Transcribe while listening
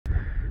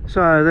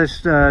So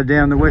that's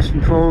down the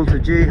Western Fall to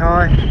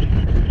G-High.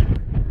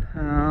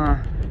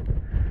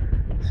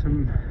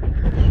 Some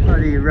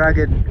bloody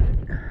rugged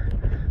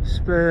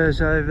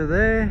spurs over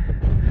there.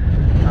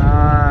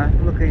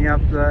 Looking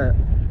up the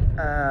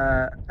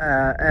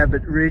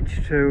Abbott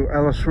Ridge to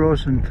Alice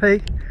Rawson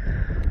Peak.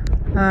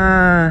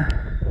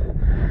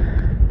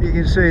 You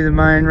can see the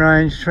main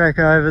range track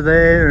over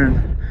there,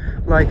 and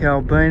Lake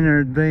Albina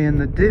would be in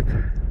the dip.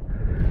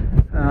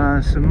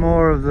 Some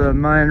more of the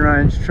main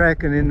range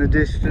track, and in the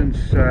distance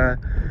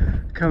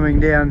coming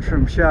down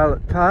from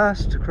Charlotte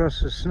Pass across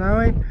the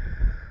Snowy.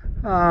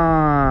 You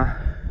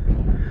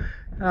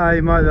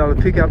might be able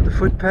to pick up the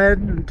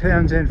footpad,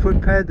 Townsend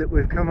footpad that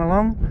we've come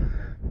along,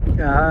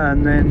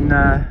 and then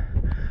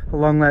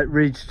along that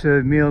ridge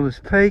to Mueller's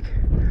Peak,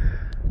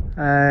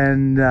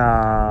 and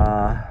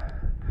a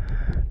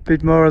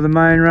bit more of the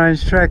main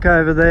range track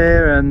over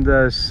there, and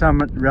the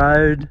Summit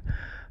Road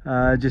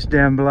just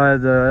down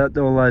below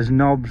all those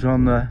knobs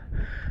on the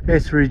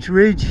Etheridge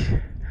Ridge,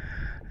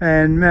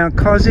 and Mount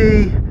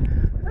Cosy,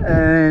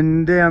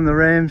 and down the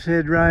Ram's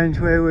Head Range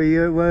where we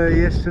were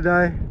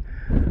yesterday,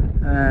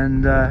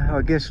 and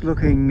I guess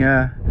looking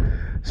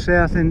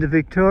south into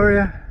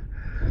Victoria,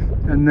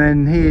 and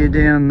then here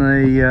down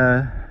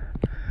the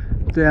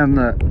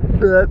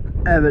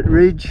Abbott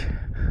Ridge.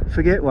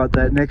 Forget what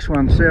that next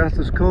one south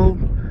is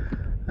called,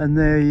 and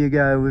there you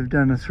go, we've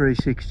done a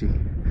 360.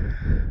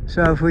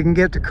 So if we can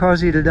get to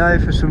Cosy today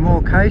for some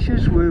more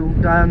caches,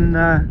 we've done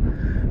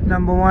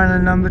number 1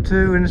 and number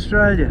 2 in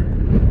Australia.